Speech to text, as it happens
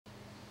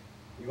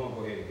We're going to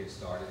go ahead and get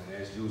started,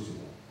 and as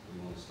usual,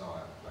 we want to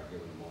start by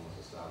giving a moment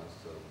of silence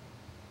to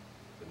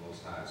the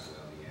Most High as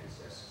well, the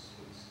ancestors,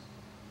 please.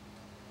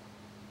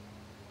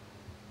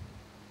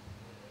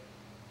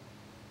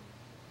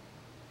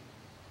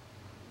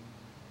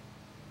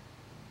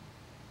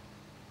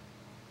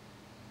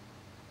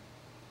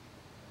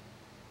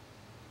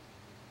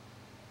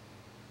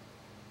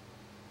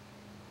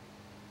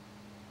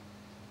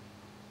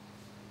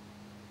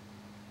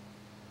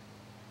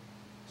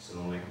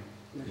 Shalom.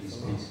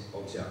 Peace, peace.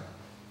 Ocha.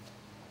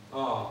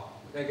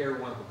 Thank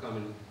everyone for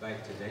coming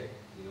back today.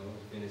 You know,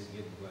 finished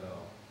getting what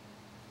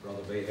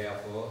Brother Bay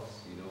had for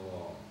us. You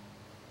know,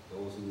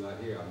 those who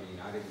not here, I mean,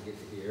 I didn't get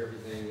to hear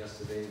everything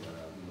yesterday, but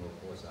you know, of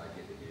course, I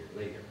get to hear it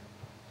later.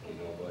 You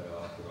know, but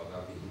because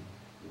I'll be,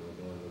 you know,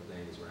 doing little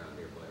things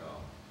around here. But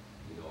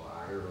you know,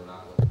 I heard a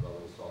lot what the brother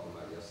was talking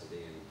about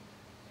yesterday, and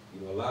you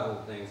know, a lot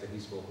of the things that he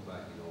spoke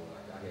about, you know,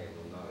 like I had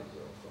no knowledge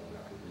of, so I'm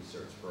gonna have to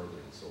research further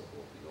and so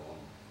forth. You know,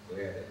 I'm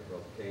glad that the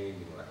brother came.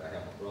 You know, like I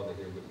have my brother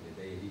here with me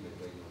today. He's been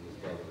waiting on his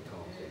brother to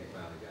come, so he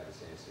finally got a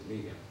chance to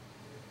meet him.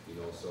 You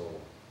know, so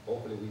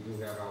hopefully we do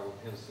have our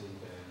pencil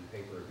and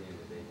paper again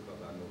today, because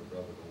I know the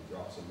brother gonna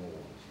drop some more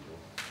on us. You know,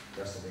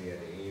 yesterday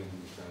at the end we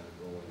was trying to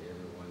go and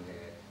everyone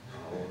had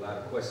a whole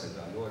lot of questions.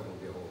 I know it's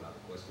gonna be a whole lot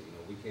of questions. You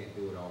know, we can't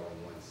do it all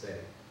in one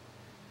setting.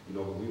 You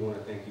know, but we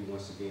want to thank you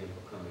once again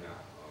for coming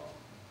out.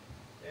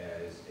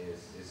 As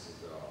this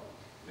is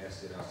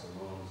Masjid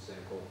Al-Salom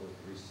Sankofa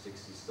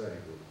 360 Study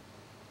Group.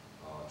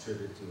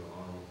 Tribute to the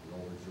Honorable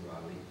Noble Drew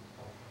Ali,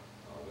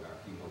 with our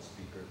keynote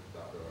speaker,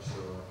 Dr.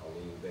 Ashur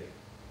Alim Bey.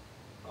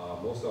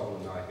 Most of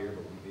them are not here,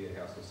 but we did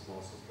have some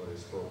sponsors for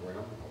this program.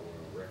 I want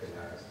to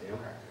recognize them,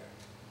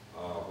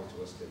 which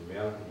was the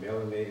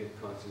Melanated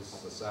Conscious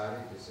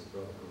Society. This is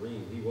Brother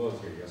Kareem. He was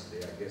here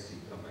yesterday. I guess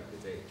he'd come back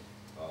today.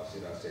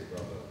 Should I say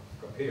Brother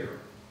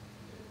Kapir.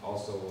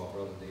 Also,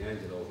 Brother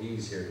D'Angelo,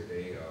 he's here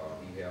today.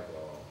 He have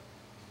a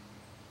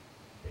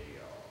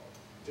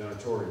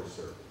janitorial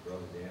service.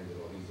 Brother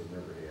D'Angelo, he's a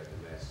member there at the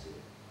masjid.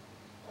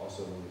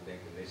 Also, want to thank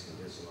the Nation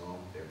of Islam,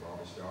 their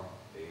barbershop.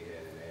 They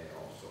had an ad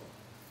also.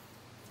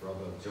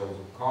 Brother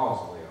Joseph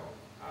Carswell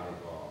out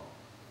of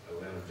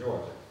Atlanta,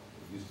 Georgia.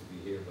 He used to be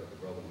here, but the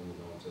brother moved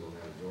on to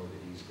Atlanta, Georgia.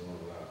 He's doing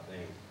a lot of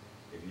things.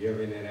 If you're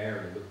ever in that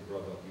area, look the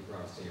brother up. You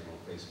probably see him on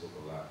Facebook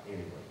a lot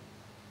anyway.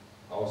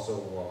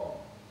 Also,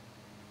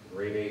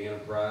 Grade A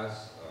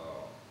Enterprise.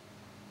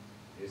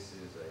 This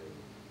is a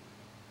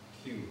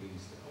Q.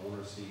 He's the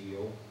owner,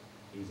 CEO.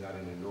 He's out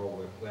in the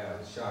Norway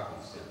Plaza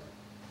Shopping Center.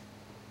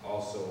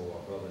 Also,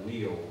 Brother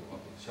Neo of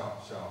the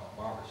Chop Shop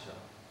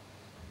Barbershop.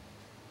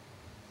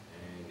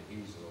 And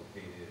he's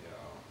located,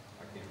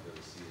 I can't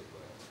really see it,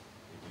 but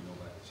if you know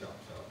about the Chop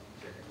Shop,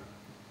 check it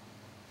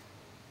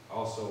out.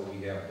 Also,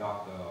 we have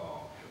Doc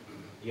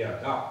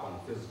on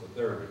Physical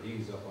Therapy.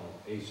 He's up on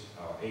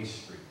 8th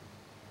Street.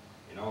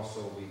 And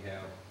also, we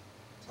have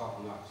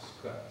Top Notch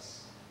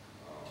Cuts.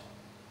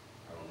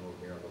 I don't know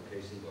their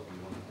location, but we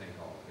want to thank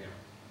all of them.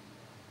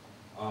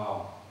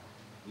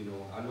 You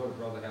know, I know the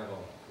brother have a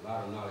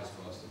lot of knowledge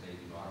for us today.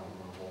 You know, I don't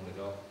want to hold it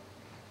up.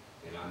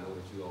 And I know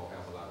that you all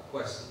have a lot of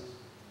questions.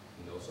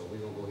 You know, so we're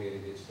going to go ahead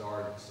and get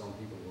started. Some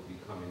people will be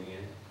coming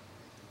in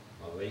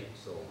late,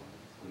 so,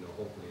 you know,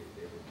 hopefully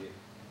they will get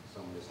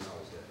some of this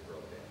knowledge that the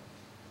brother had.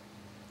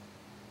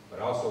 But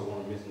I also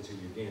want to mention to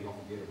you again, don't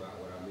forget about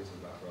what I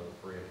mentioned about Brother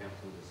Fred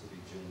Hampton. This will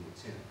be June the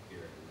 10th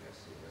here at the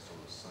masjid. That's on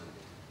a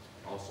Sunday.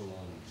 Also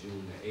on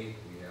June the 8th,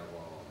 we have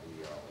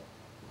the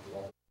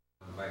walk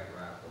bike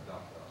ride for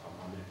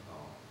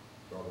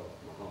Brother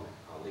Muhammad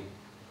Ali.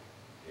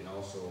 And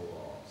also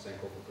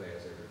Sankofa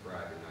class every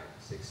Friday night,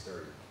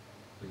 6:30.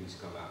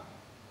 Please come out.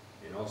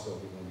 And also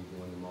we're going to be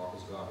doing the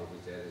Marcus Garvey,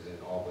 which that is in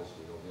August.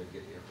 You know, we'll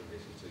get the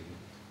information to you.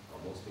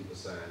 Most people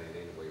sign in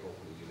anyway.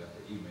 Hopefully you left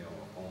an email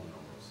or phone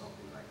number or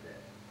something like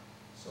that.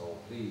 So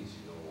please,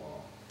 you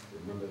know,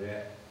 remember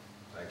that.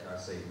 Like I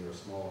say, we're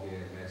small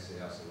here at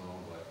Masjid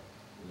Al-Salom, but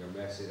we are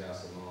Masjid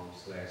Al-Salom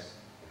 / the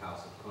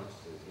House of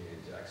Consciousness here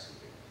in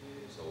Jacksonville.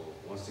 So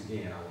once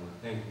again, I want to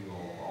thank you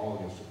all for all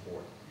your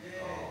support.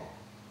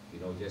 You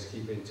know, just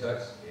keep in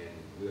touch, and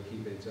we'll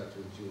keep in touch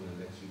with you and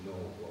let you know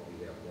what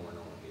we have going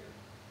on here.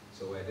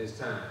 So at this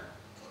time,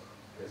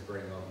 let's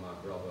bring up my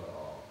brother,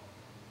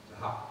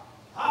 TARHAKA.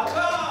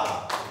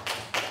 TARHAKA!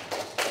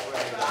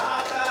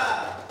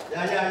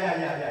 TARHAKA!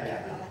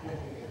 Yeah.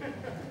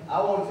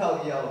 I want to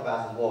talk to y'all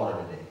about some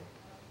water today.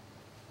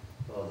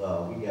 Because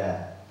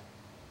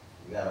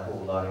we got a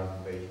whole lot of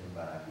information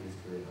about our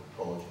history and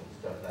our culture and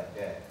stuff like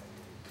that.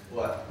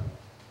 But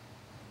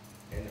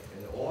in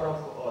order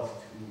for us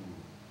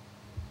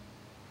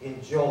to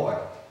enjoy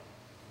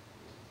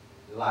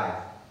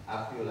life,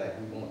 I feel like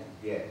we want to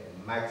get the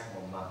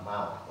maximum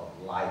amount of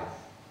life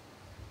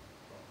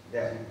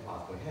that we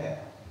possibly have.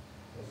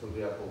 And so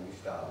therefore we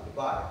start with the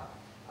body.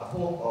 I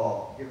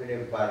hope giving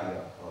everybody a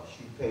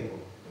sheet of paper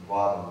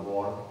involving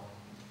water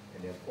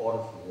and the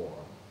importance of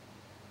water.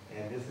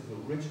 And this is a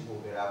ritual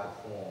that I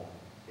perform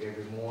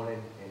every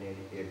morning and then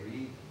every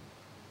evening.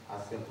 I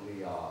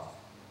simply,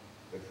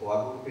 before I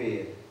go to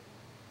bed,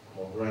 I'm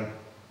going to drink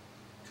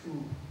 2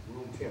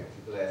 room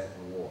temperature glasses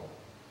of water,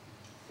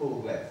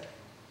 full glasses.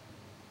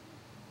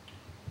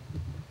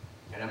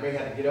 And I may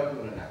have to get up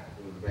during the night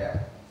to go to the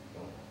bathroom.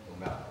 Don't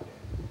matter like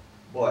that.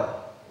 But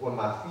when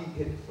my feet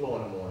hit the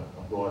floor in the morning,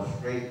 I'm going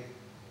straight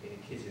in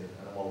the kitchen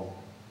and I'm going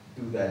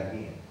to do that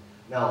again.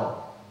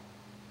 Now,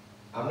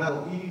 I'm not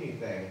going to eat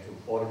anything until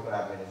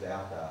 45 minutes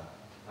after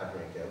I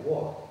drink that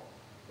water.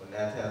 But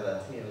 9 times out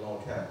of 10, a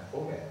long time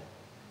before that,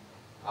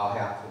 I'll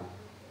have to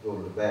go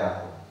to the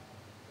bathroom.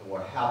 And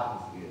what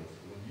happens is,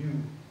 when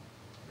you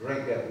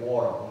drink that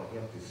water on an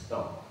empty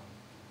stomach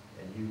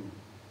and you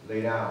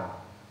lay down,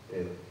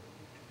 the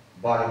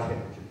body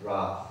temperature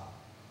drops,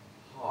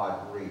 heart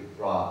rate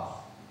drops,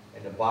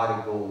 and the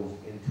body goes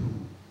into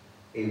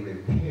a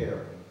repair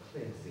and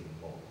cleansing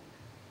mode.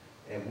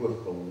 And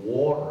with the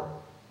water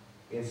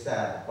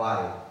inside the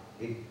body,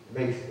 it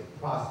makes the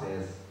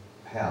process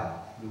have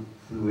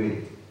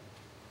fluidity.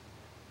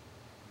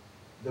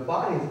 The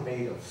body is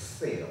made of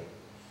cells.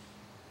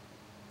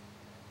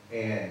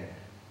 And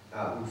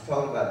we was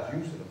talking about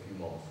juicing a few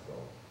months ago.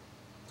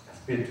 I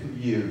spent 2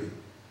 years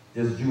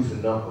just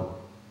juicing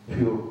up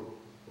pure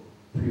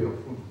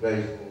fruits,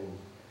 vegetables,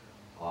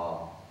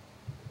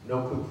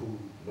 no cooked food,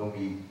 no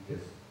meat,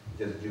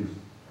 just juicing.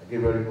 I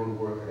get ready to go to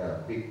work, I got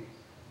a big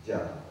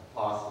jar of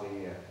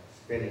parsley and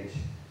spinach,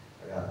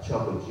 I got a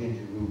chunk of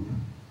ginger root,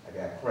 I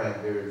got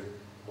cranberries.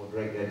 I'm gonna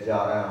drink that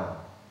jar down.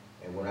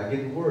 And when I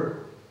get to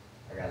work,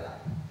 I got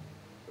life.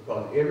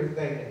 Because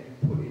everything that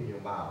you put in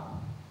your mouth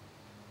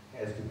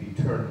has to be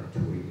turned into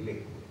a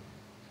liquid.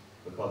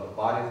 Because the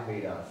body is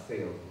made out of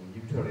cells. When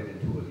you turn it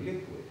into a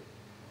liquid,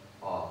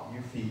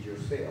 you feed your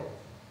cells.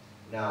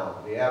 Now,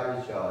 the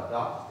average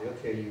doctors,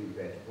 they'll tell you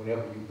that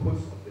whenever you put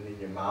something in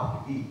your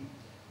mouth to eat,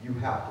 you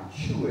have to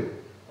chew it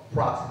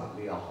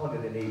approximately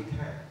 108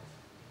 times.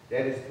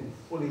 That is to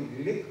fully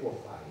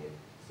liquefy it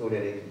so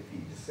that it can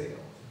feed the cells.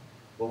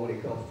 But when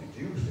it comes to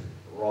juicing,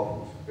 raw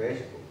fruits and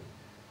vegetables,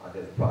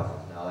 there's a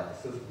process now. Like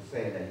the sister was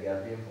saying, that you got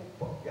to be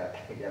informed. You got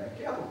to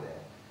be careful of that.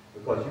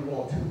 Because you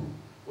want to,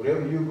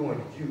 whatever you're going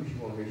to juice, you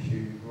want to make sure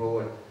you grow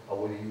it or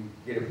whether you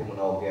get it from an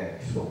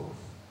organic source.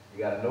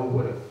 You got to know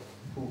where the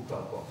food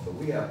comes from. So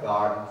we have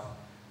gardens.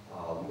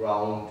 We grow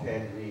our own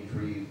tangerine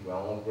trees, we grow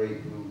our own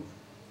grapefruits,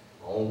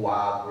 our own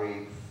wild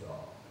grapes.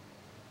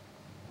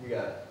 We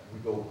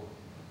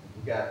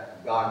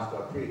got gardens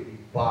that create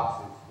these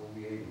boxes where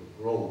we're able to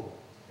grow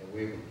and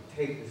we're able to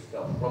take the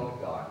stuff from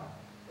the garden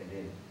and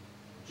then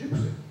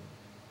juice it.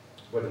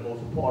 But the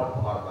most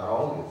important part about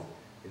all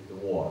this is the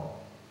water.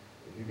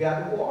 If you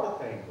got the water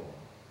thing going,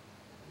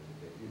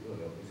 you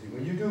see,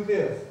 when you do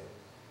this,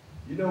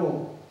 you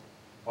know,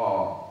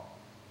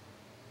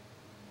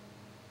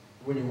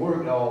 when you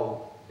work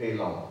all day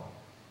long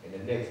and the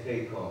next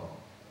day comes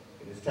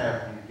and it's time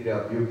for you to get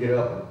up, you'll get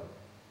up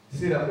and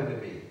sit up in the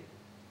bed.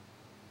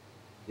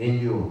 Then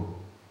you'll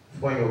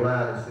swing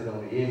around and sit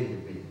on the edge of the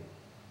bed.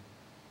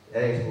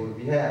 That ain't supposed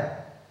to be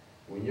happening.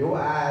 When your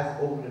eyes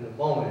open in the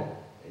morning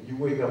and you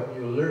wake up and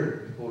you're alert,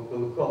 you're supposed to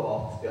throw the cover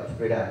off the step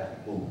straight out and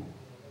keep moving.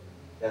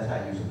 That's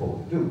how you're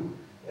supposed to do.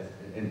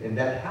 And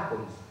that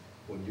happens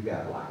when you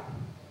got life.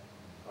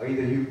 Or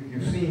either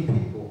you've seen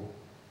people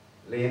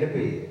lay in the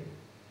bed,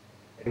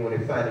 and when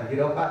they finally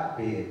get up out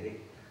the bed,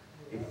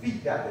 their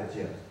feet got to adjust.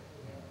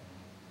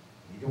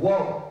 You need the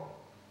water.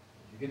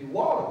 You get the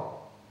water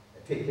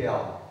and take care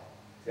of it.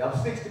 See, I'm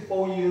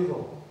 64 years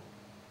old.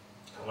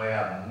 I don't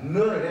have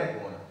none of that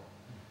going on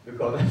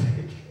because I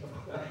take care of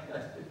what I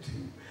have to do.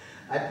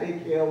 I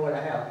take care of what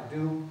I have to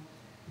do,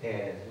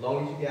 and as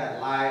long as you got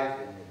life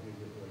and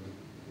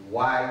your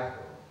wife,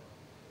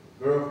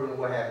 or girlfriend, or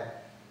what have you,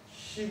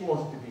 she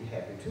wants to be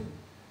happy too.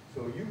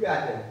 So you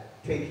got to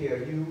take care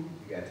of you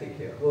got to take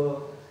care of her,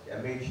 you got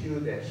to make sure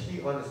that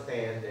she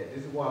understands that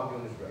this is why I'm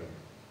doing this right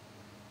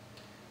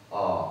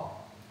now.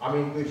 I'm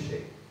in good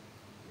shape.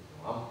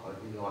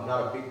 I'm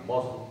not a big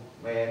muscle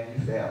man.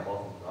 Used to have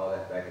muscles and all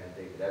that back in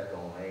the day, but that's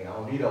gone. I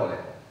don't need all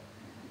that.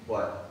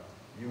 But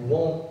you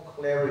want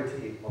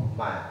clarity of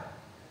mind.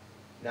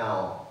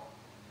 Now,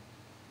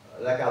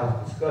 like I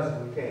was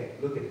discussing, we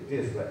can't look at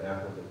this right now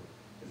because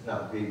it's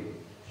not big to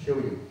show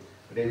you.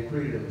 But they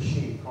created a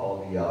machine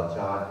called the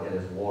John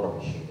Ellis water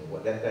machine. And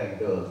what that thing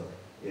does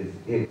is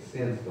it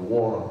sends the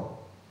water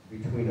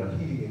between a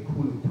heating and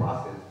cooling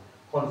process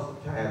hundreds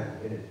of times,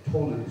 and it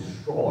totally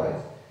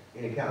destroys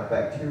any kind of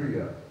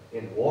bacteria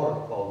in water,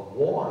 because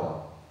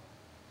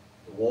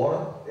the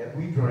water that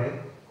we drink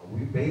or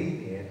we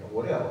bathe in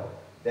or whatever,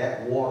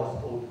 that water is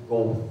supposed to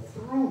go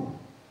through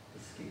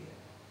the skin.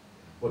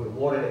 But the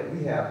water that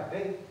we have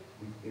today,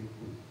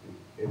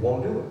 it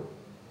won't do it.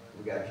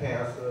 We got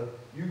cancer.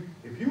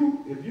 If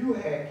you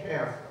had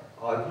cancer,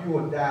 or if you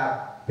were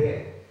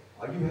diabetic,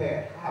 or you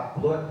had high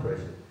blood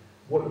pressure,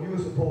 what you were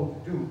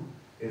supposed to do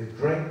is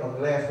drink a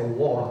glass of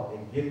water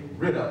and get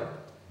rid of it.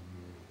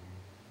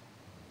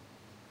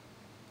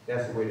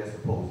 That's the way that's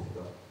supposed to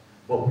go.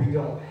 But we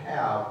don't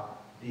have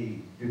the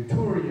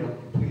deuterium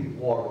depleted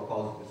water,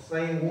 because the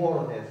same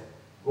water that's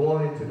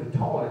going into the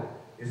toilet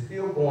is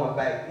still going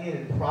back in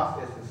and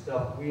processing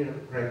stuff we end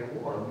up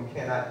drinking water. We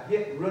cannot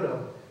get rid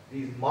of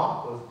these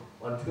markers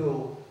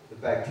until the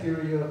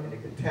bacteria and the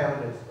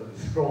contaminants are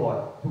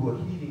destroyed through a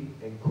heating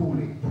and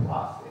cooling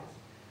process.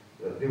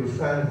 They were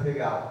trying to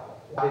figure out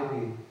why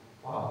did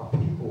the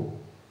people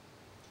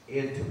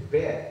in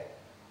Tibet,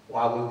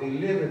 why was they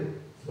living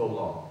so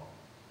long?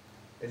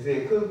 They said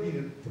it could be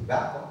the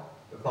tobacco,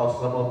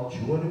 because some of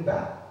them chewing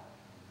tobacco.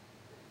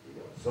 You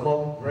know, some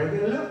of them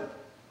drinking liquor,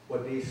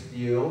 but they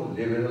still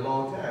living a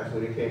long time. So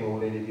they came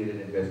over and they did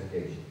an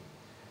investigation.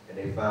 And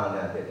they found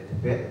out that the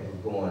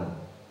Tibetans were going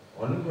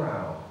on the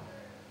ground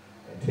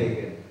and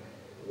taking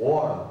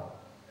water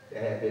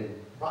that had been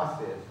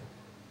processed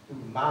through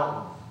the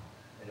mountains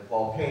and the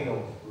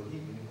volcanoes through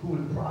heating and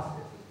cooling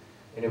processes,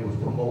 and it was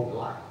promoting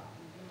life.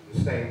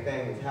 The same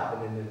thing was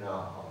happening in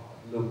a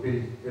little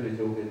village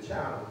over in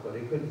China, because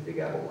they couldn't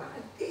figure out, well, why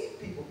did these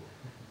people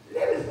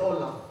living so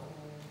long?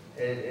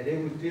 And they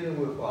was dealing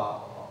with,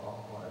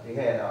 they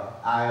had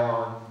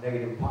ions,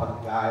 negative,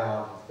 positive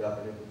ions and stuff,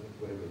 and it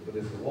was but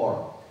it's the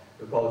water.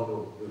 Because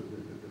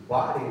the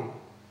body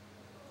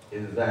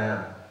is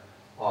designed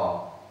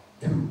to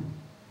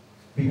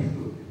be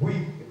fluid.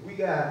 If we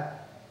got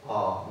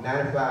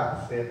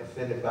 95% or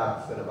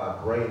 75% of our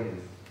brain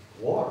is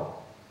water,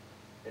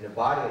 and the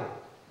body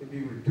can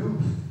be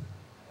reduced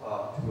to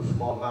a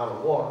small amount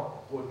of water,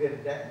 well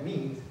then that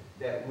means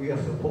that we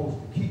are supposed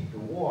to keep the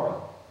water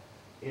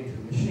into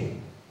the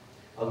machine.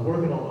 I was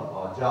working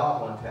on a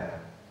job one time,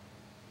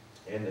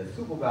 and the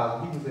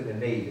supervisor, he was in the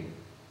Navy,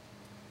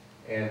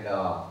 and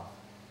I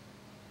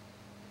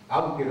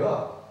would get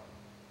up,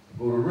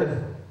 go to the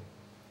restroom,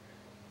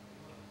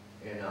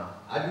 and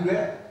I do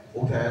that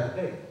 4 times a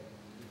day.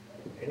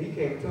 And he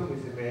came to me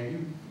and said,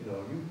 man,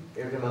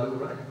 every time I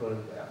look around, you go to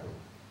the bathroom.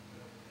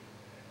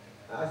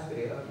 I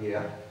said, yeah.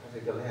 I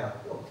said, because I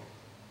have to go.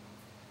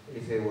 He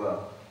said,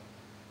 well,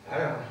 I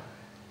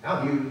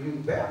don't usually use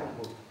the bathroom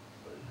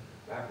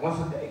like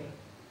once a day.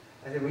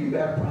 I said, well, you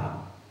got a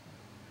problem.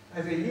 I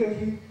said, ain't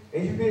you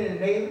been in the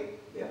Navy?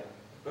 Yeah.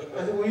 I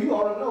said, well, you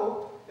ought to know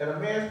that a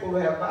man's supposed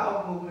to have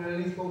bowel movement at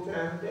least 4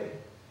 times a day.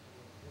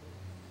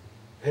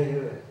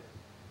 And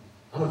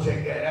I'm going to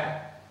check that out.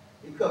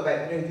 He come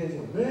back the next day and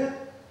said, man,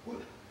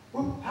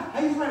 how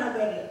you find out about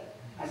that?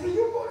 I said,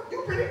 you've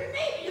been in the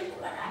Navy.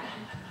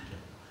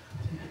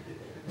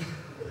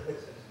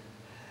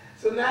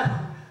 So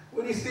now,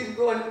 when he sees you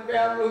going to the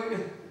bathroom,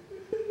 and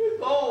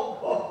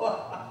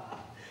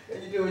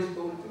you do what you're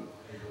supposed to do.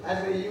 I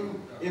said,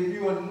 if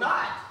you are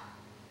not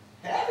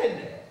having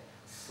that,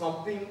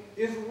 something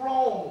is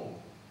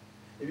wrong.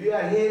 If you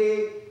got a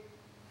headache,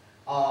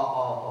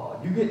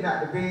 you getting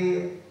out of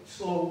bed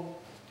slow,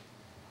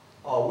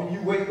 when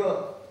you wake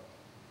up,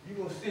 you're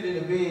going to sit in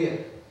the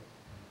bed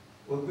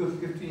for a good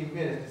 15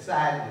 minutes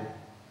deciding to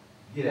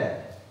get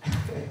at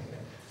it.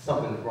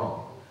 Something is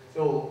wrong.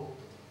 So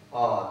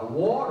the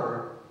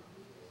water,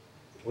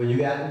 when you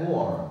got the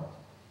water,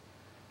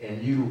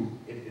 and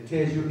it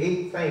tells you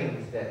 8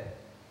 things that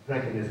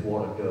drinking this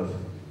water does for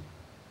you.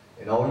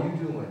 And all you're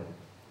doing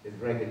is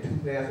drinking 2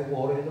 glasses of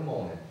water in the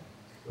morning,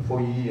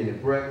 before you eat any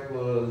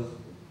breakfast,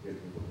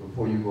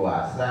 before you go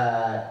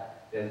outside,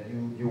 that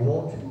you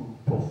want to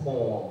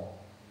perform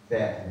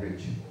that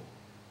ritual.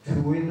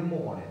 2 in the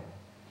morning,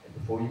 and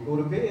before you go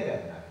to bed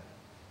at night.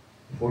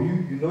 Before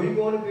you know you're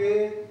going to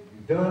bed,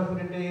 you're done for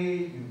the day,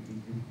 you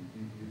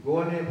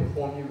go in there and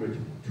perform your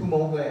ritual. 2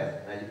 more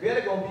glasses. Now your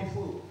belly gonna be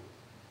full,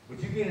 but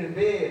you get in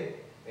bed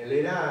and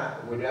lay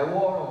down with that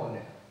water on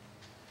there,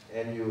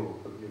 and your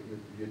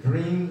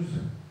dreams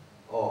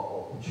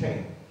are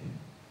changed.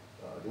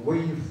 The way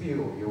you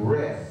feel, your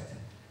rest.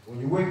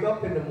 When you wake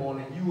up in the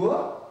morning, you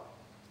up.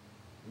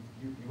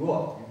 You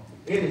up.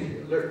 Energy,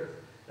 alert.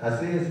 Now it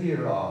says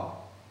here,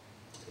 help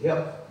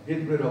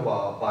get rid of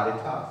body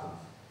toxins.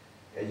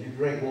 As you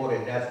drink water,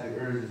 it naturally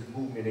urges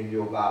movement in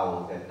your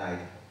bowels at night.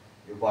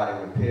 Your body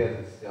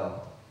repairs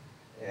itself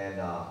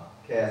and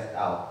casts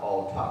out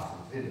all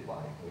toxins in the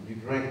body. When you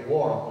drink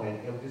water on an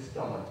empty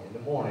stomach in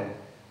the morning,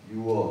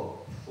 you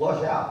will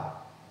flush out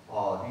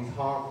these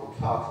harmful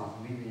toxins,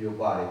 leaving your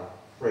body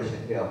fresh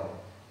and healthy.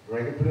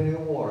 Drinking plenty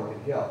of water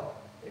can help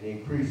in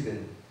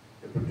increasing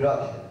the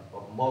production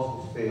of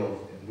muscle cells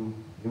and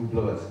new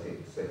blood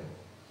cells.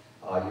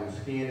 Your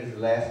skin is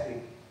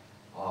elastic.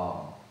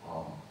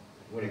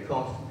 When it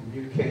comes to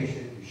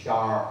communication, you're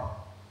sharp.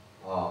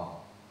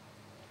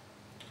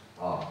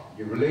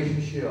 Your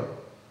relationship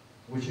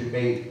with your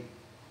mate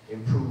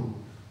improves.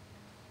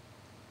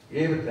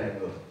 Everything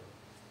good.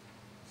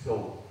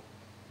 So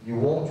you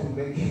want to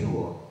make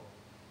sure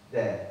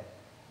that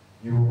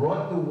you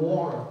run the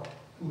water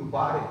through the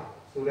body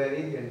so that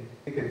it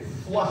can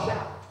flush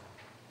out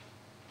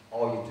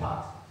all your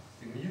toxins.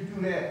 See, when you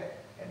do that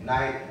at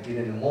night and then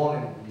in the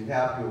morning, when you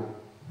have your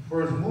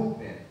first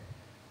movement,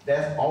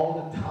 that's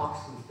all the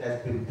toxins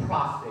that's been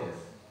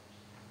processed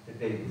the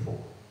day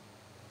before.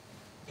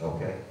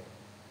 Okay.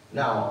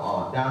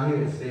 Now, down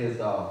here it says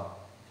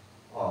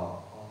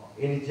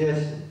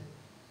indigestion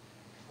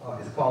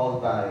is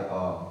caused by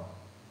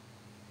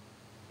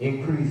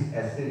increased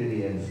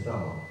acidity in the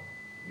stomach.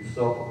 You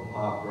suffer from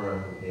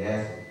heartburn when the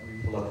acid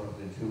refluxes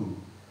into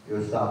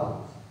your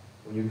esophagus.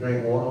 When you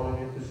drink water on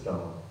an empty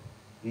stomach,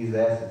 these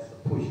acids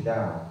are pushed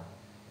down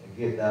and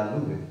get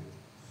diluted,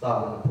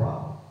 solving the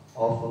problem.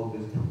 Also,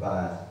 this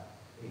provides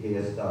a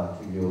head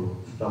start to your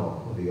stomach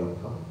for the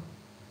upcoming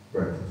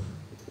breakfast.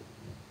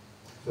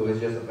 So it's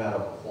just a matter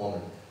of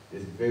performing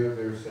this very,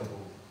 very simple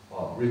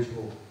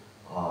ritual.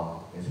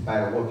 In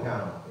spite of what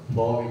kind of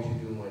employment you're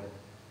doing,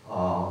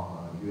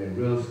 you're in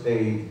real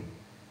estate,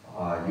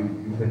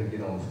 you're going to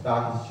get on the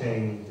stock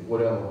exchange,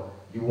 whatever,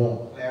 you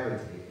want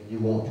clarity and you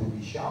want to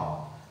be sharp.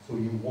 So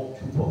you want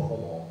to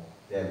perform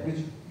that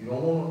ritual. You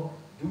don't want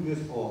to do this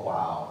for a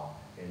while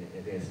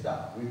and then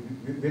stop.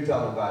 We're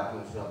talking about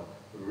doing something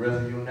for the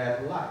rest of your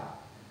natural life.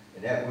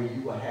 And that way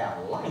you will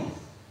have life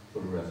for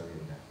the rest of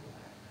your natural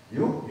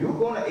life. You're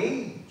going to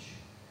age,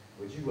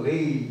 but you will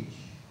age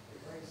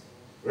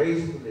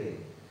gracefully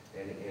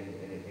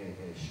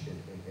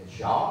and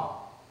sharp.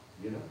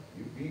 You know,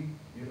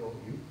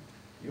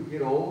 you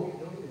get old,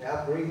 you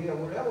have gray hair,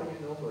 whatever,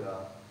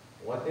 but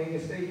one thing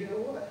is say, you know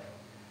what?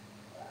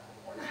 I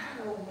wonder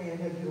how the old man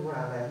that get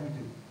around like he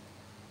do.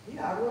 He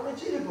outrunning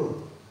jitterbug.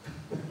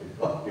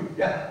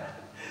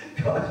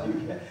 Because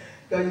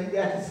you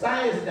got the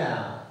science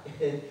down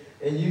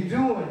and you're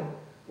doing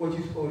what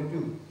you're supposed to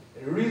do.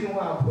 And the reason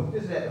why I put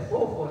this at the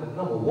forefront is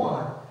number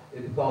one,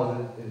 is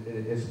because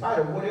in spite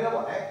of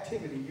whatever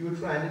activity you're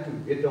trying to do,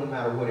 it don't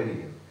matter what it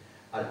is.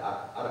 I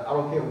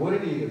don't care what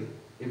it is.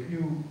 If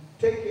you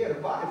take care of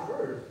the body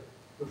first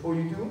before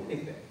you do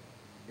anything.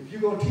 If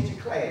you're going to teach a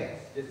class,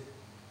 just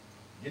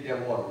get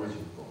that water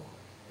ritual going.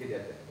 Get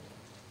that thing.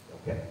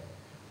 Okay.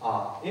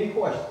 Any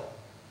questions?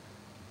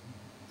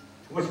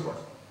 Which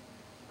question?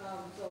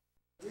 So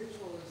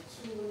ritual is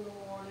 2 in the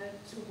morning,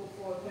 2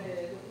 before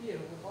bed. Yeah,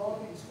 with all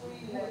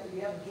between that,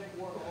 you have to drink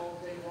water all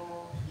day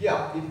long.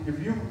 Yeah, if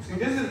you see,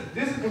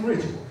 this is the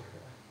ritual.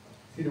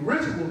 See, the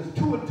ritual is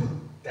 2 and 2.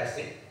 That's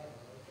it.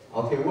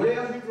 Okay, what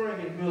else you drink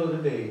in the middle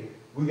of the day,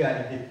 we got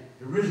to get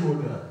the ritual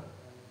done.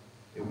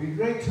 If we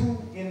drink 2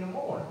 in the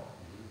morning,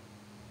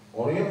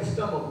 on the empty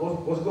stomach,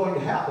 what's going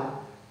to happen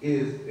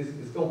is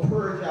it's going to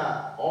purge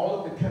out all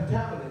of the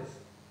contaminants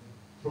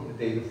from the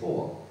day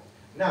before.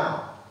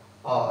 Now,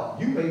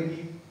 you may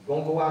be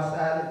going to go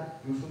outside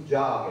and do some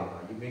jogging,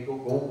 or you may go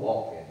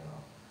walking,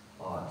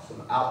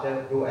 some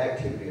outdoor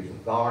activities,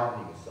 some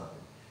gardening or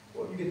something.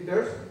 Well, you get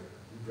thirsty,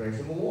 you drink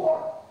some more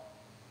water.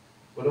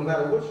 But no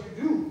matter what you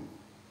do,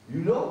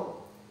 you know,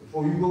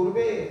 before you go to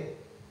bed,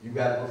 you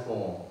got to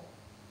perform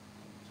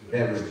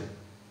that ritual.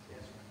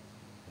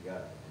 You got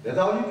it. That's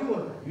all you're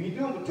doing. You ain't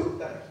doing but 2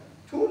 things.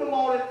 2 in the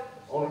morning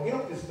on an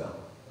empty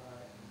stomach,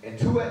 and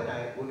 2 at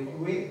night, whether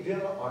you eat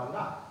dinner or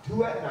not.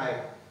 2 at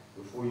night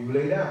before you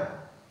lay down.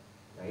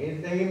 Now,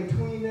 anything in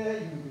between there,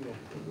 you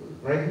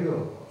drink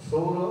your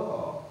soda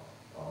or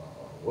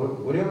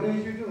whatever it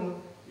is you're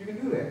doing, you can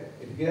do that.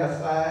 If you get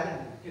outside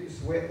and get the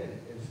sweat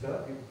and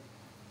stuff, you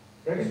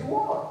drink some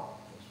water.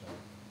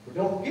 But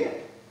don't forget,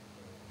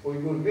 before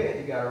you go to bed,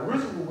 you got a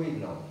ritual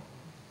waiting on you.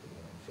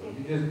 So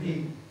you just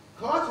be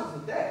conscious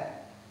of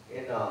that,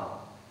 and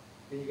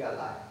then you got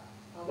life.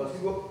 But you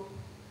go,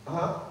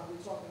 Are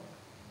we talking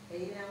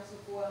 8 ounces,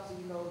 4 ounces?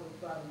 You know,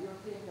 by the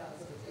European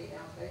concept, it's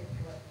 8 ounces.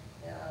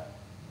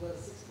 But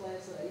 6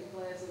 glasses, 8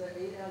 glasses,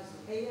 8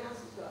 ounces. 8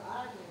 ounces, because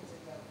I can't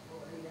take that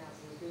for 8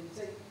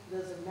 ounces.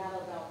 Does it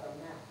matter about the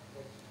amount?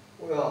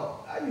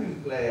 well, I use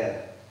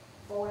glass.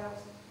 4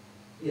 ounces?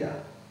 Yeah,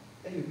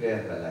 I use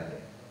glass like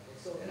that.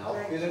 So And if I'll you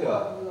fill drink it 12,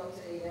 up. you're up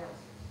to 8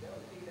 ounces.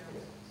 8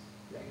 ounces.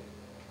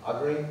 I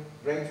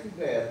drink 2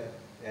 glasses,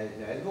 and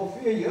now it's gonna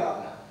fill you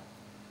up now.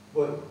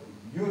 But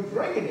you're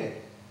drinking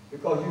it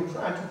because you're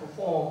trying to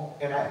perform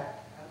an act.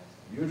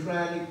 You're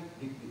trying to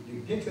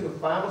get to the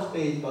final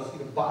stage because see,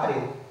 the body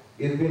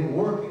has been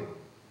working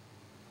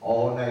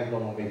all night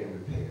long making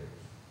repairs.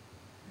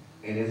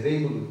 And is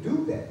able to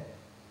do that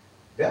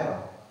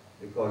better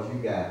because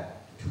you got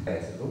 2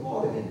 glasses of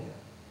water in there.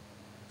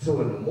 So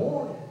in the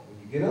morning, when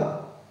you get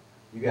up,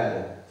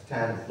 it's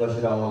time to flush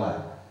it all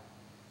out.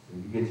 So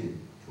you get your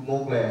 2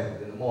 more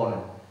glasses in the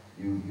morning.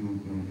 You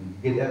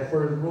get that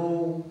first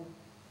roll,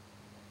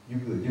 you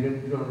good. You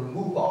don't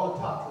remove all the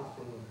toxins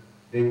from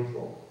the day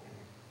before.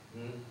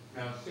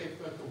 Now, say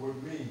for instance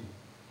with me,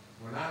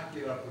 when I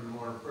get up in the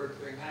morning, first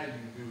thing I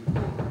usually do is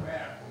go to the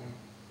bathroom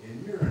and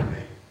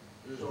urinate.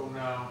 So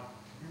now,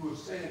 you were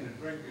saying to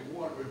drink the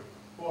water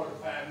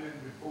 45 minutes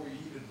before you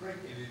eat or drink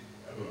it.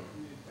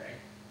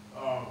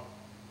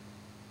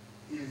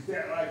 Is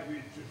that like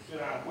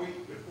should I wait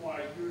before I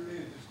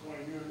urinate? Just going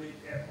to urinate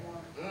that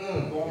morning?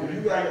 If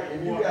you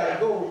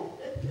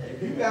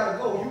gotta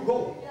go, you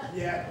go.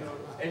 Yeah.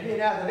 And then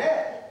after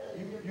that,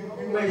 you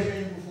make sure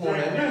you perform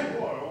that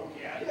ritual. Water,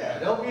 okay. Yeah,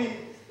 don't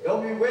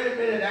be, wait a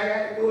minute, I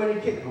got to go in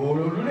the kitchen. No,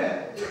 don't do that.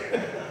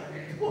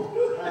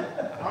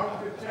 I'm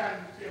just trying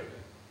to get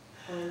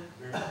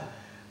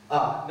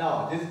No,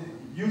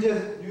 you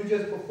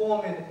just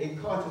performing a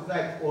conscious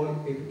act for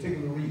a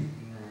particular reason.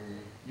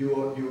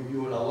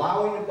 You're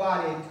allowing the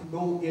body to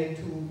go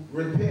into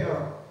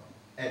repair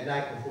at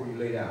night before you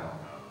lay down.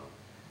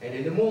 And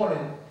in the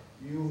morning,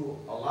 you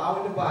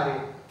allowing the body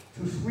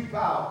to sweep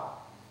out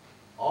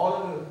all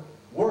of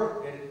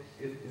work and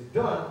it's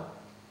done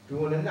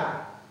during the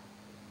night.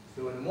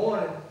 So in the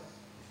morning,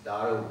 you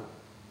start over,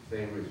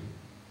 same ritual.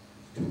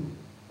 It's two.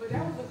 But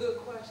that was a good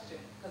question,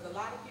 because a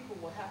lot of people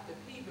will have to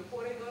pee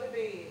before they go to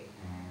bed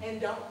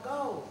and don't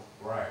go.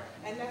 Right.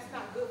 And that's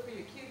not good for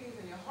your kidneys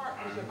and your heart,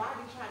 because your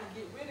body trying to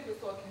get rid of it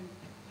so it can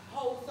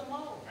hold some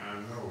more. I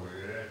know,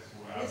 that's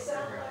what I It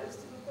sounds figured. like it's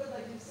stupid, but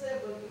like you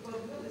said, but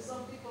really,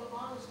 some people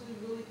honestly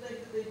really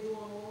think that they're doing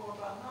more harm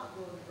by not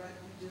doing it, right?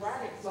 You just,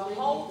 Right, so but they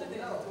holding need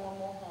it to is know. doing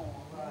more harm.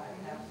 Right,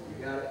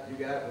 absolutely. When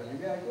you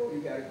gotta go,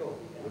 you gotta go.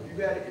 If you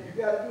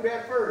gotta do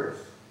that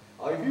first,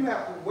 or if you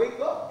have to wake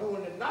up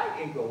during the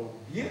night and go,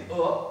 get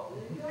up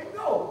and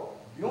go.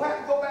 You don't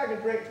have to go back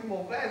and drink 2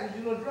 more glasses.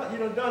 You done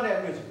done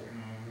that ritual.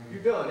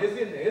 You're done. It's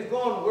in there. It's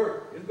going to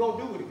work. It's going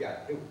to do what it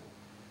got to do.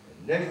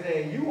 And the next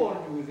thing you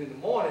want to do is in the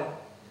morning,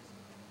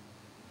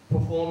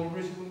 perform the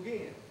ritual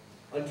again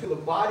until the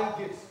body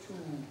gets to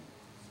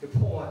the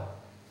point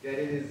that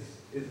it is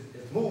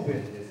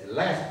moving, it's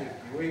elastic.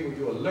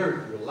 You're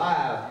alert. You're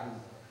alive.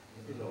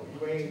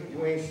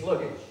 You ain't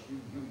sluggish. You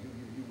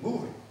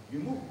moving. You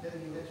moving. Have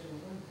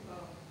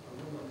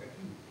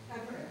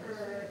you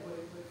heard,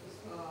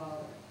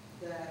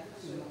 that,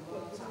 a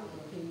lot of times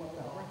when people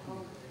are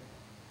hungry,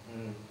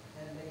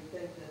 and they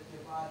think that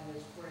your body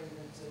is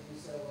craving, so you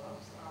say, well,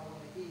 I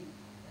want to eat.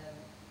 And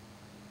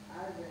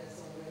I read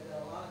somewhere that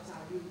a lot of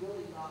times you're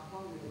really not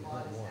hungry, the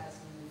body's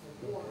asking you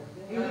for water.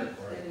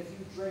 And if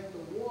you drink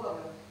the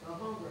water, the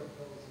hunger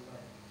goes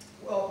away.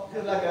 Well,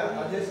 just like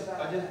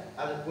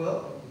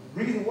well, the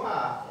reason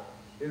why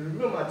is,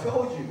 remember I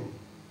told you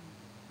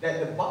that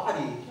the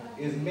body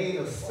is made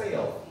of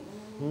cells.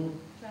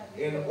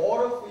 In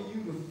order for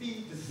you to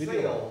feed the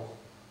cells,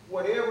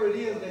 whatever it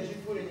is that you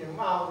put in your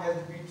mouth has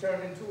to be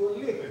turned into a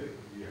liquid.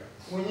 Yeah.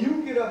 When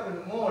you get up in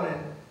the morning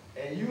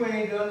and you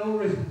ain't done no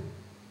ritual,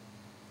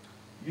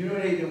 you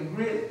don't eat them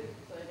grits,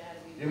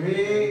 them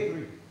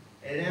eggs,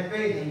 and that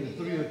bacon,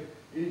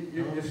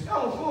 your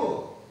stomach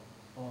full.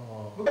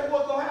 But guess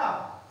what's going to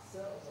happen?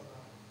 Cells are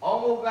not.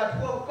 Almost about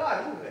 12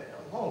 o'clock, you like,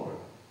 I'm hungry.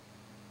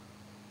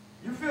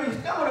 You fill your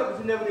stomach up, but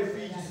you never did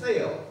feed your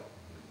cells.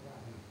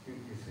 You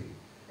see.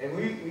 And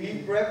we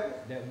eat breakfast,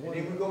 and then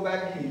we go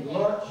back and eat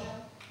lunch,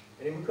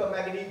 and then we come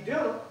back and eat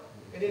dinner,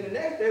 and then the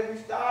next day we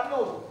start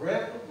over.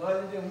 Breakfast,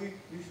 lunch, and then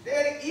we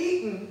steady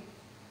eating.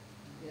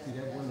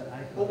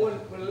 But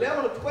when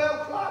 11 or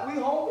 12 o'clock, we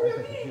hungry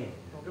again.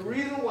 The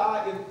reason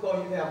why is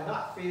because you have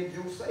not fed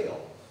your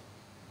cells.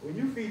 When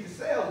you feed the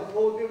cells, it's a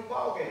whole different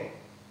ballgame.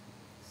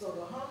 So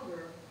the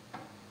hunger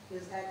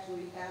is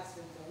actually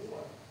asking for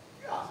water.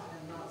 Yeah.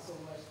 And not so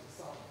much the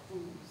solid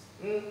foods.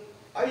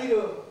 I eat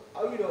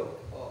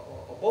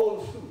a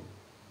bowl of soup.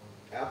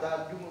 After I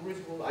do my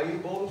ritual, I eat a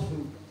bowl of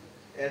soup,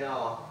 and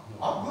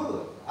I'm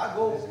good. I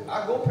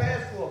go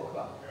past 4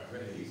 o'clock.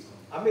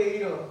 I may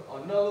eat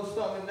another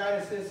something at night,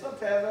 and say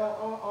sometimes I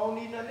don't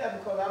need nothing else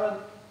because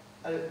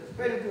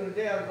especially during the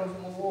day, I drink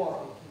some more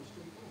water.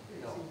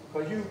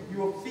 Because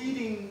you're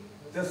feeding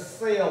the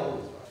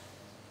cells.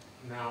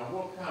 Now,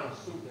 what kind of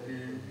soup do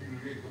you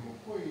usually get? My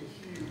queen,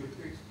 she usually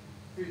fix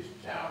fish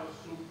chowder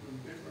soup and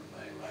different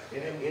things like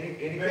that.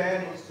 Any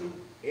vegetable kind, soup.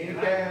 any and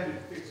kind. I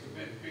usually fix a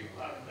big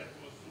pot of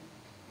vegetable soup,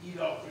 eat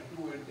off it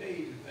during the day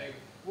and things.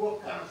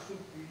 What kind of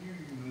soup do you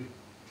usually?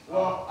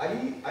 Well, I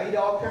eat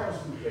all kinds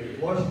of soup. I eat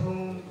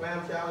mushrooms, clam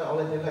chowder, all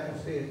that, like you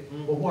said.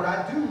 But what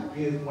I do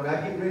is when I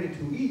get ready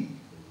to eat,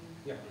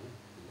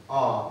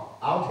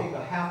 I'll take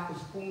a half a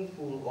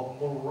spoonful of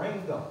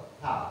moringa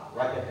powder.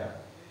 Write that down.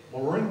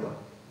 Moringa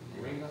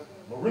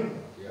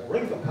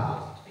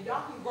powder. And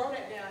y'all can grow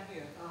that down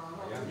here.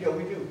 Yeah,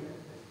 we do.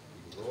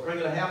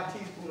 Sprinkle a half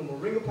teaspoon of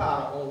moringa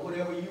powder on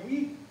whatever you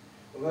eat.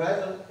 Well,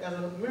 that's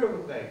a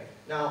miracle thing.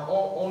 Now,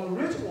 on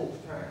the rituals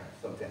time,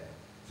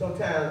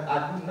 sometimes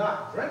I do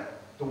not drink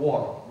the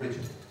water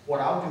ritual.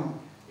 What I'll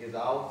do is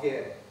I'll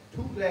get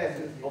 2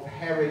 glasses of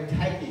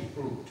haritaki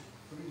fruit.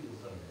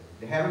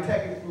 The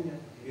haritaki fruit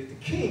is the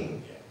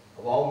king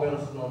of all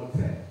medicine on the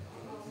planet.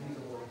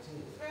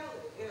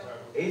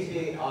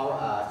 Haritaki.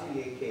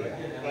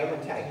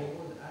 Haritaki.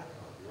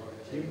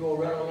 You can go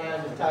right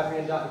online and type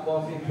in Dr.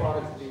 Bonfim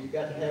products, and then you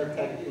got the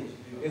haritaki fruit.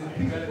 It's a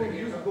piece of fruit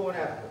used to go in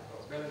Africa.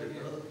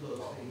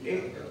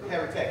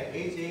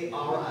 Haritaki.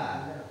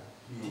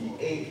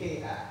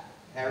 Haritaki.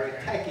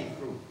 Haritaki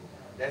fruit.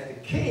 That's the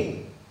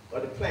king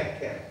of the plant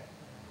category.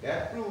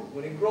 That fruit,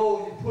 when it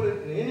grows, you put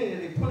it in the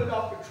end, they pull it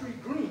off the tree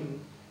green,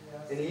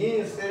 and the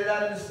end set it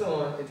out in the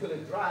sun until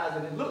it dries,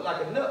 and it looks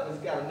like a nut, but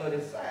it's got a nut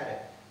inside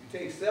it. You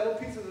take 7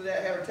 pieces of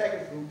that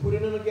haritaki fruit, put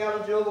it in a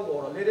gallon jug of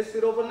water, let it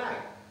sit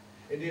overnight,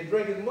 and then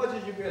drink as much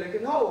as you really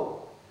can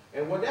hold.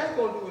 And what that's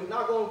going to do is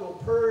not going to go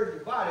purge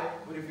your body,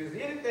 but if there's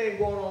anything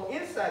going on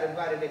inside the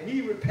body that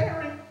needs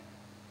repairing,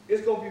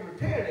 it's going to be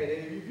repairing it,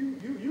 and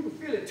you can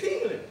feel it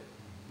tingling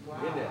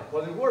in there,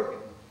 because it's working.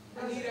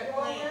 I need that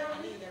plant.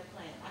 I need that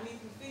plant. I need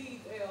some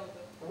seeds,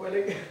 Elder. Well,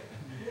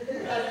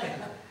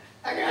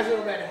 I got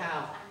some at the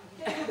house.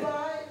 Can you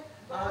buy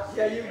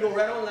Yeah, you go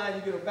right online,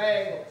 you get a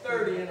bag of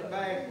 30 and a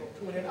bag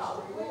of $20.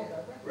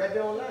 Right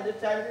there online,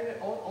 just type it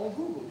in on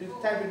Google.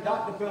 Just type in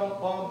Dr.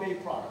 Bombay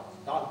products.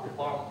 Dr.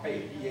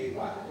 Bombay,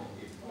 B-A-Y.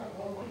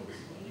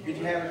 You get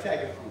your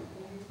Habitat food.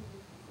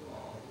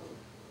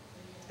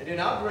 And then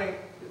I'll drink,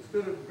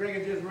 instead of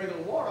drinking just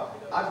regular water,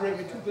 I drink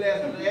me 2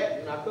 glasses of that,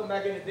 and I come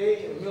back in the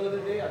day, in the middle of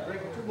the day, I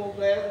drink me 2 more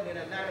glasses, and then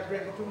at night I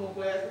drink me 2 more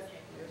glasses.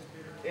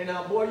 And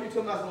boy, you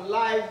talking about some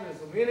life and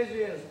some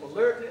energy and some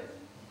alertness.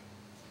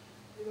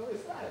 You know,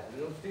 it's right.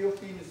 You know, still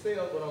feeding the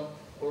cells, but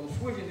I'm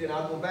switching, then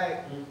I'll go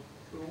back to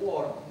the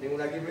water. Then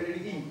when I get ready to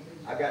eat,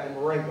 I got the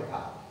moringa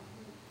powder,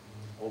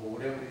 or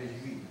whatever it is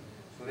you eat.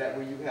 So that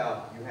way you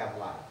have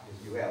life.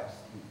 You have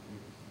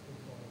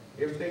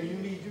everything you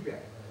need, you got.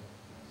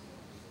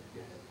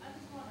 I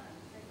just want to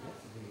say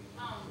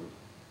something.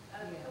 A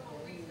couple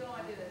of weeks ago, I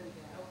did a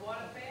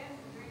water fast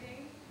for 3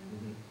 days,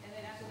 and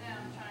then after that,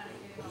 I'm trying to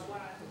get my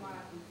water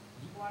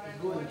in the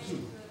morning as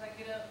soon as I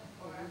get up,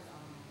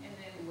 and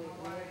then my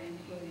water in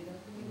the evening.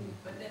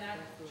 But then I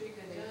drink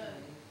a jug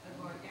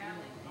or a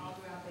gallon all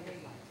throughout the day,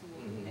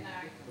 and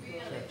I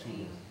feel it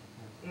change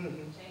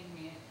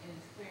me, and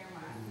it's clear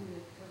my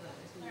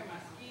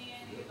skin.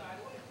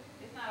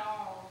 It's not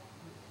all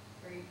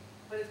great,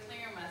 but it's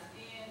clearing my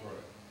skin,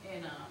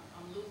 and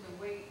I'm losing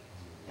weight,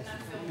 and I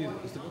feel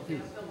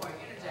more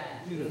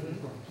energized.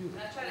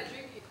 And I try to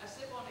drink it, I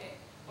sip on it,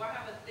 or I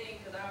have a thing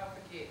because I will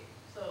forget.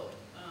 So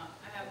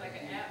I have like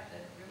an app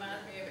that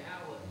reminds me every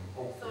hour.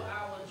 So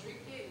I will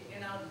drink it,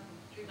 and I'll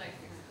drink like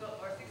 16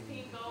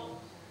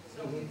 gulps.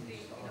 So 16, you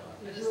know.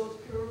 Is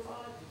yours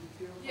purified? Did you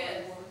purify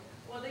Yes. the water?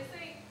 Well, they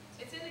say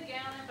it's in a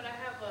gallon, but I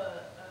have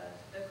the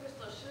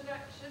crystal sugar,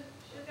 because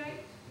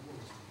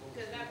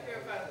that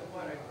purifies the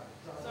water.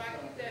 So I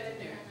keep that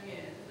in there,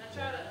 yeah. And I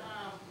try to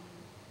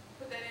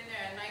put that in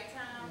there at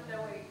nighttime.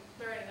 That way,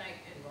 during the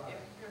night, it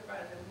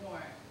purifies it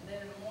more. And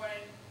then in the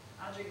morning,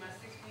 I'll drink my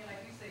 16,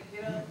 like you said,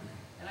 get up,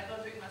 and I go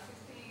drink my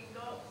 16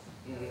 gulps.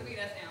 To me,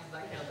 that's ounces.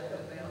 I count that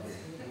as ounces.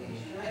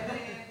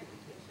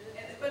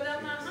 But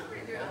I'm not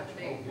hungry throughout the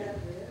day.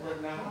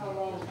 But now, how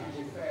long do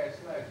you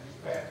fast like? You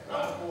fast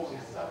 5 more than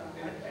something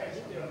in the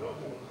past?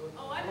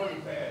 Oh, I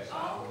did.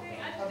 Oh,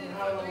 okay. I just did it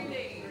for 3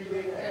 days. 3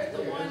 days. Just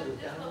the one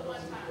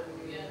time.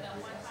 Yeah,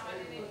 that one time I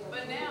did it.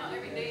 But now,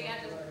 every day,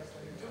 I just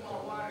drink my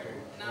water,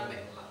 and I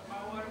make my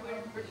water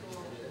with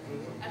ritual.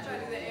 I try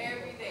to do that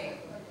every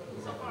day.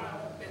 So far,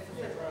 I've been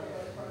successful.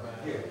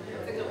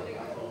 It's a good thing.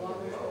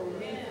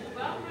 Yeah,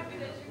 but I'm happy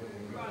that you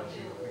brought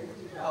this.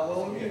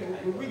 Well,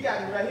 when we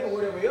got it right here,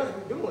 whatever else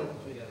we're doing,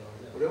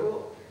 whatever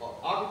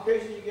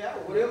occupation you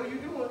got, whatever you're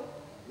doing,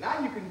 now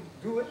you can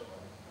do it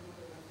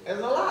as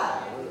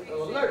alive,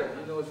 alert.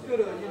 You know, instead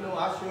of, I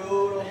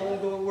sure don't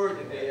want to go to work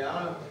today.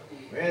 I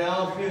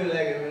don't feel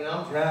like it, man.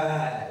 I'm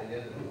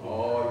tired.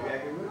 Oh, you got to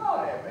get rid of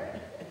all that, man.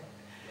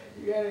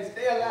 You got to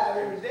stay alive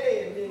every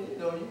day, and then,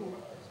 you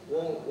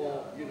won't,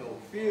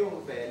 feel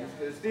bad. You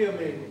still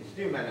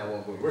might not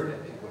want to go to work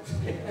that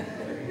day.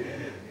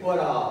 But,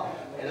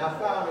 and I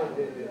found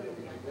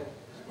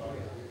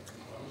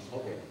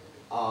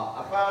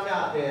I found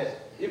out that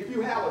if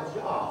you have a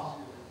job,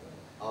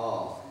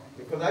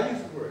 because I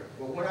used to work,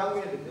 but when I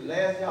went to the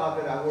last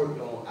job that I worked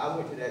on, I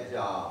went to that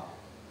job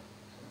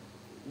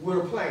with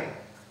a plan.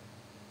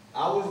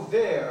 I was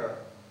there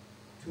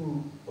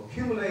to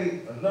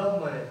accumulate enough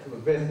money to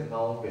invest in my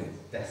own business.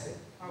 That's it.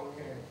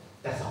 Okay.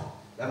 That's all.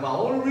 That's my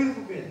only reason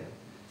for being there.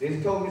 They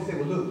just told me to say,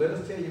 well, look, let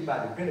us tell you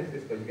about the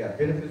benefits, because you got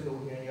benefits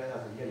over here in your house.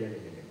 I said, yeah.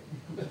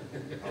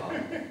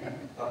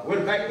 With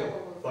the back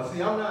door. But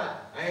see, I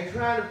ain't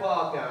trying to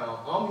bog down.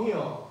 I'm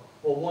here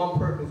for one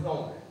purpose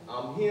only.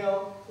 I'm here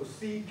for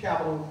seed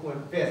capital for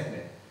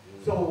investment.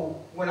 So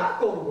when I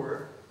go to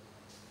work,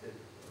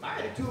 my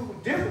attitude was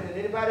different than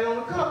anybody on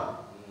the company.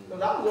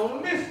 Because I was on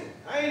a mission.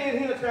 I ain't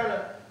in here trying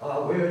to,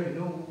 we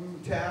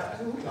retired.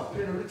 So we got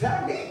plenty of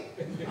retirement.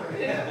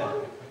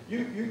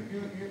 You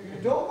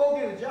don't go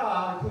get a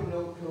job and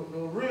put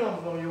no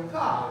rims on your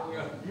car.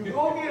 You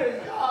go get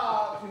a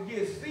job to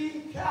get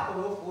seed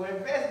capital for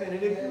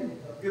investment. And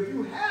if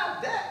you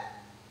have that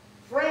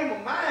frame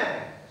of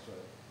mind,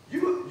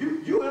 you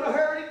in a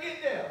hurry to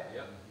get there.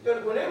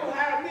 Because when they were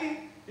hiring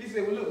me, he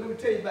said, well, look, let me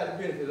tell you about the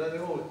benefits. I said,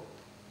 hold it.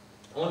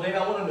 Only thing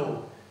I want to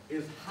know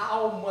is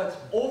how much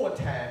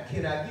overtime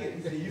can I get?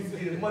 He said, you can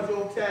get as much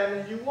overtime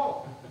as you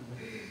want.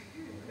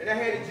 And I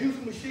had a juice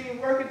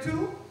machine working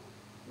too.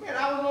 Man,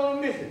 I was on a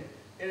mission,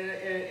 and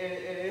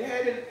it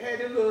had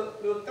this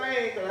little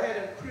thing, because I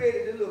had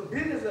created this little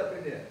business up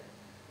in there,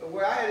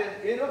 where I had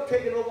ended up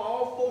taking over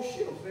all 4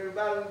 shifts.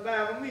 Everybody was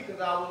buying from me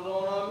because I was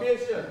on a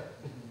mission.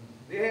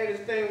 They had this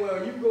thing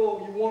where you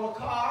want a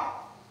car,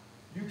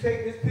 you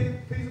take this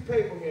piece of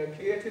paper here and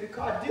carry it to the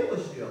car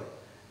dealership,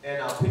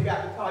 and pick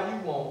out the car you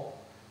want,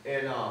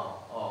 and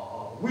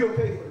we'll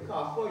pay for the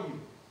car for you.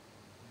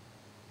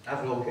 I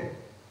said, okay.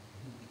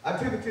 I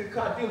took it to the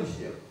car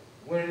dealership.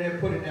 Went in there and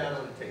put it down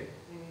on the table.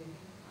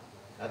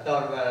 I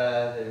thought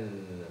about it,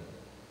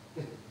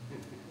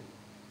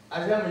 I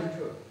said, how much you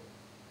took?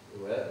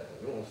 Well,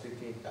 we want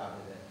 16,000 of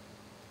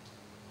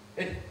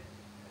that.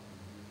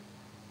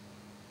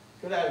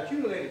 because I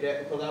accumulated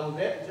that because I was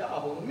at the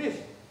job on a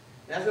mission.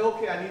 And I said,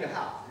 okay, I need a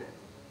house.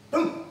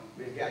 Boom!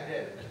 Man, got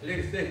that.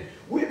 Lady said,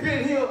 we've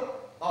been here,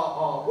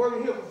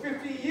 working here for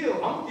 15 years.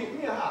 I'm gonna get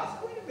me a house.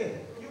 Wait a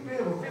minute, you've been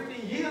here for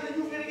 15 years and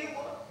you finna get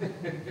one?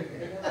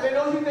 I said,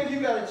 don't you think you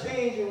gotta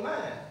change your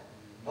mind?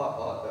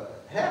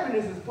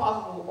 Happiness is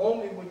possible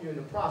only when you're in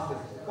the process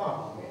of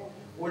accomplishment.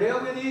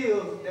 Whatever it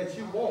is that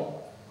you want,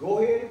 go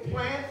ahead and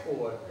plan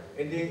for it,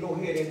 and then go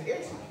ahead and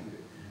execute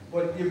it.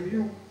 But if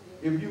you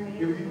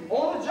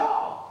on a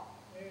job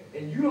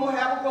and you don't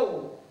have a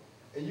goal,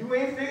 and you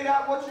ain't figured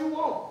out what you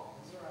want,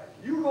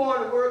 you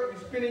going to work, you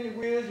spinning your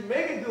wheels, you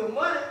making good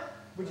money,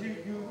 but you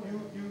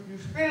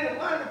spending the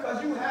money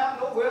because you have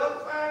no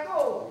well-defined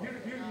goal.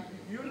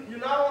 You're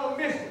not on a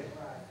mission.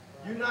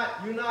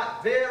 You're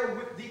not there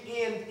with the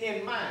end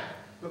in mind,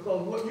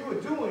 because what you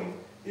are doing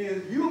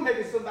is you're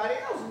making somebody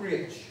else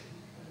rich.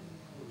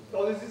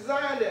 So it's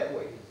designed that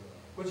way.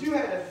 But you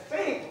had to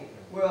think,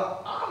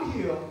 well, I'm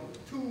here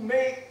to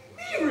make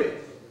me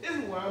rich. This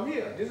is why I'm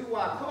here. This is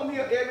why I come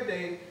here every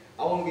day.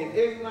 I want to get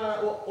X amount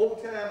of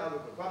overtime.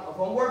 If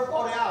I'm working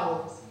 40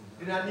 hours,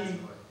 then I need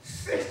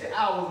 60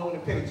 hours on the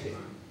paycheck.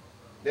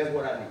 That's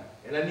what I need.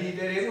 And I need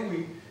that every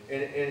week.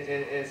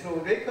 And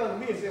so they come to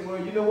me and say, well,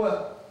 you know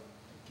what?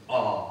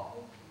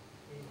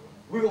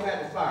 We're going to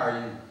have to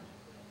fire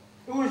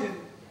you. Which is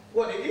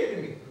what they did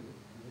to me.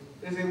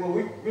 They said, well,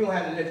 we're going to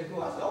have to let you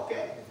go. I said,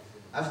 okay.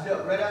 I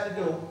stepped right out the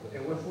door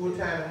and went full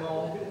time in my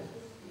own business.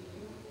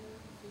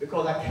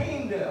 Because I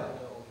came there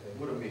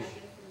with a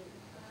mission.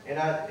 And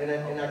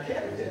I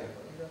kept it there.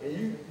 And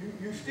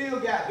you still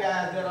got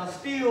guys that are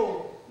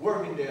still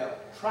working there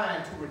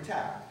trying to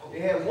retire.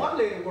 They had one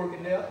lady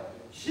working there.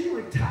 She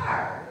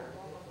retired.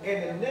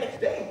 And the next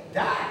day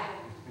died.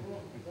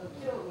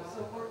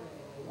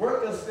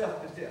 Worked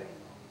herself to death.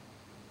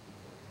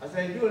 I said,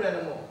 I ain't doing that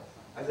no more.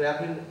 I said,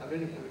 I've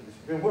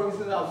been working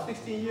since I was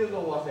 16 years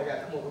old. I said, I got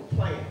to come up with a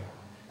plan.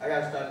 I got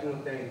to start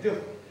doing things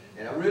different.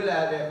 And I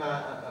realized that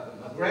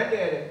my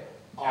granddaddy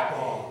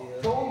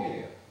told me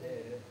that.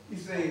 He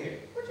said,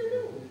 what you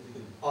do?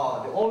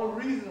 The only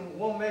reason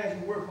one man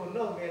should work for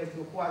another man is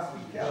to acquire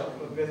sweet capital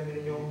for investment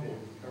in your own business.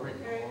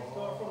 Okay,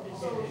 so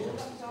what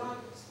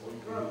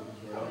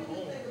do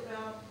you think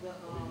about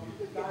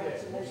the diet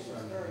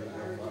solutions early? I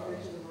heard you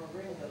mention the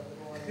ring up the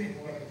morning.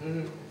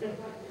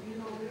 You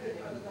know, we can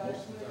do diet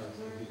solutions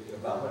early.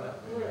 About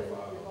what?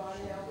 Your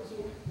body out to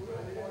put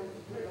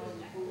on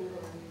your food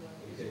or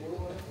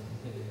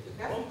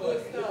that's some good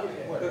stuff.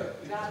 What?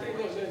 I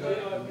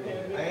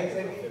ain't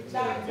saying it's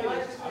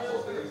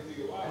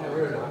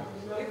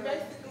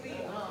basically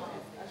a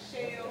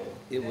shell.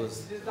 It was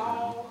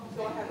dissolved.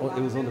 So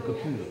it was on the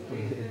computer.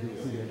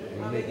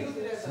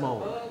 Small.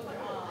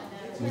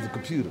 It was a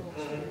computer.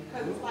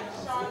 Because it's like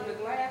shard the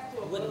glass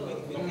to a bug.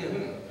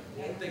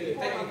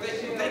 Thank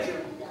you.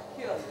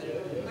 Kills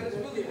it. But it's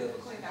really good for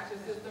cleaning out your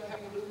system,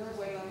 help you lose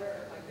weight,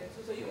 like that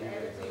too. So you can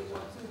add it to your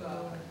one too,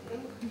 though.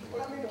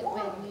 Well,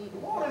 I mean, the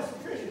water is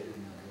sufficient.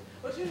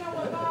 But you know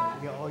what,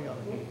 Bob?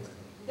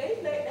 They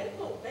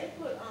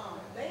put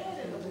band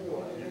in the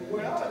water.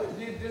 Well,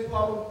 this is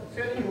what I'm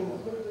telling you.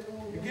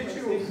 You get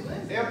you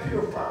air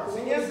purifiers.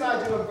 See, inside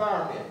your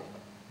environment,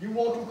 you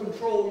want to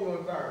control your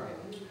environment.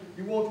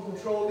 You want to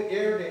control the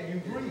air that you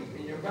breathe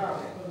in your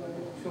environment.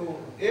 So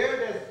air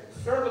that's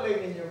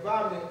circulating in your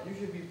environment, you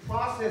should be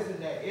processing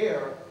that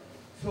air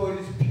so it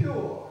is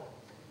pure.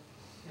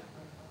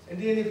 And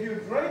then if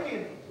you're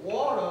drinking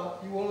water,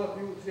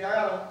 you see, I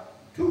got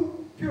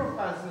two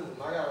purifying systems.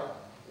 I got a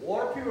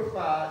water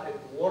purifier, and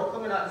the water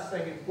coming out the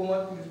sink is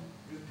going through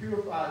this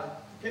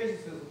purification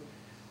system,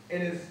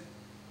 and it's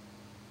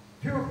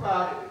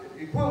purified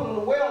equivalent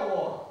of well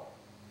water.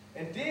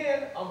 And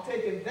then I'm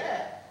taking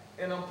that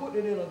and I'm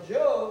putting it in a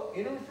jug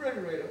in the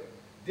refrigerator.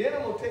 Then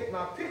I'm going to take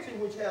my pitcher,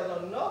 which has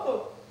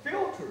another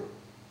filter,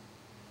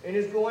 and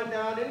it's going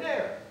down in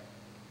there,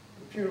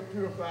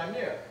 purifying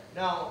there.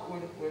 Now,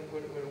 when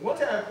one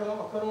time comes,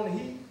 I cut on the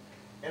heat,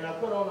 and I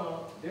put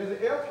on there's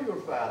an air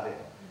purifier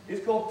there.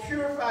 It's going to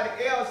purify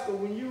the air, so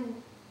when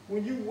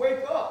you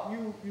wake up,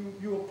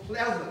 you're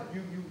pleasant,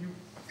 you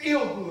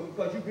feel good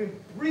because you've been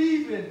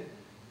breathing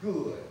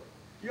good.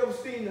 You ever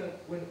seen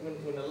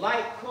when the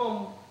light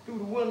comes through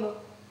the window,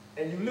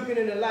 and you're looking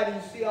in the light and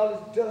you see all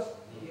this dust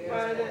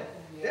behind that?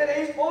 That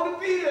ain't supposed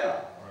to be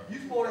there.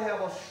 You're supposed to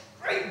have a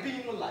straight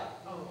beam of light.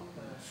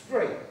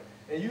 Straight.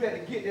 And you have to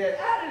get that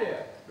out of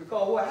there.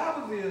 Because what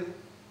happens is,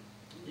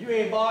 you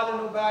ain't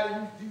bothering nobody,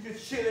 you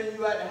just chilling,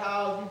 you at the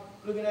house, you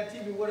looking at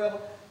TV, whatever,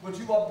 but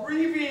you are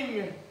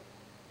breathing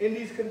in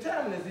these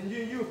contaminants, and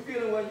you're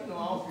feeling, well, you know,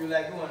 I don't feel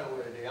like going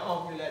nowhere today. I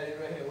don't feel like it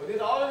right here. Well,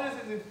 this, all of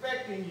this is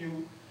affecting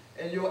you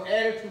and your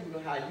attitude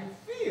and how you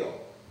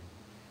feel.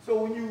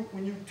 So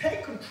when you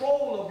take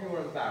control of your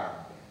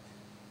environment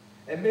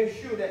and make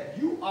sure that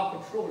you are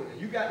controlling it,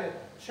 you got to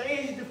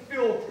change the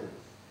filters.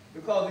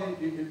 Because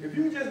if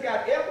you just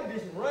got air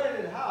conditioning running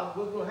in the house,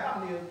 what's going to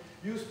happen is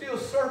you're still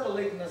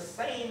circulating the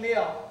same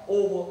air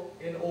over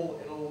and over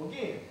and over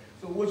again.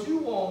 So what you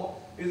want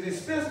is a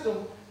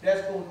system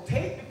that's going to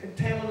take the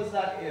contaminants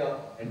out of the air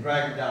and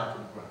drag it down to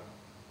the ground.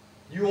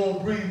 You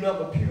won't breathe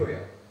nothing but pure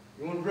air.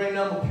 You won't drink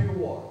nothing but pure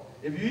water.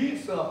 If you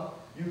eat something,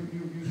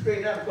 you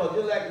straighten out, because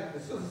just like the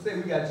sister said,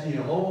 we got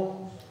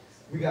GMOs,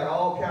 we got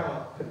all kind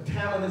of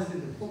contaminants in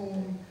the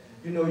food.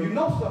 You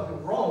know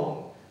something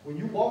wrong when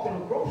you walk in a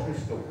grocery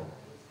store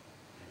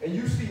and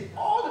you see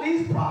all of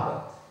these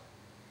products,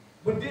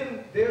 but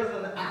then there's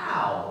an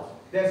aisle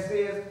that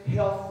says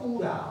health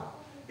food aisle.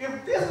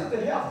 If this is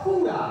the health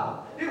food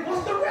aisle, then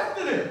what's the rest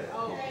of this?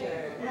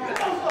 Okay. You know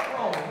something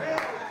wrong, man.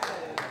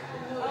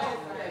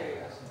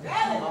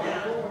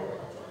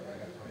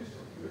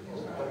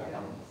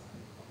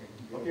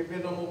 Okay, if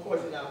there's no more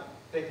questions, I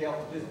thank y'all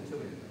for listening to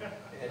me.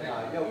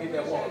 And y'all get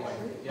that water, Mike.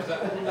 Yes, sir.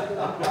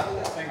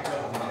 Thank you,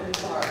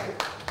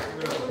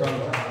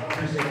 brother.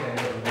 Appreciate that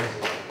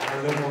information.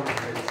 I live on it.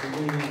 See,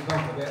 we need to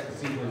come for that to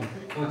see when a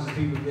bunch of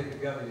people get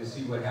together to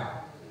see what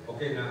happens.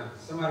 Okay, now,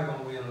 somebody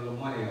gonna win a little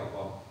money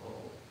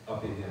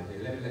up in here.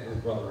 Okay, let me let this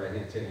brother right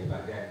here tell you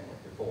about that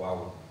before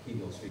our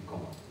keynote speaker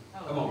come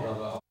on. Come on,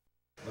 brother.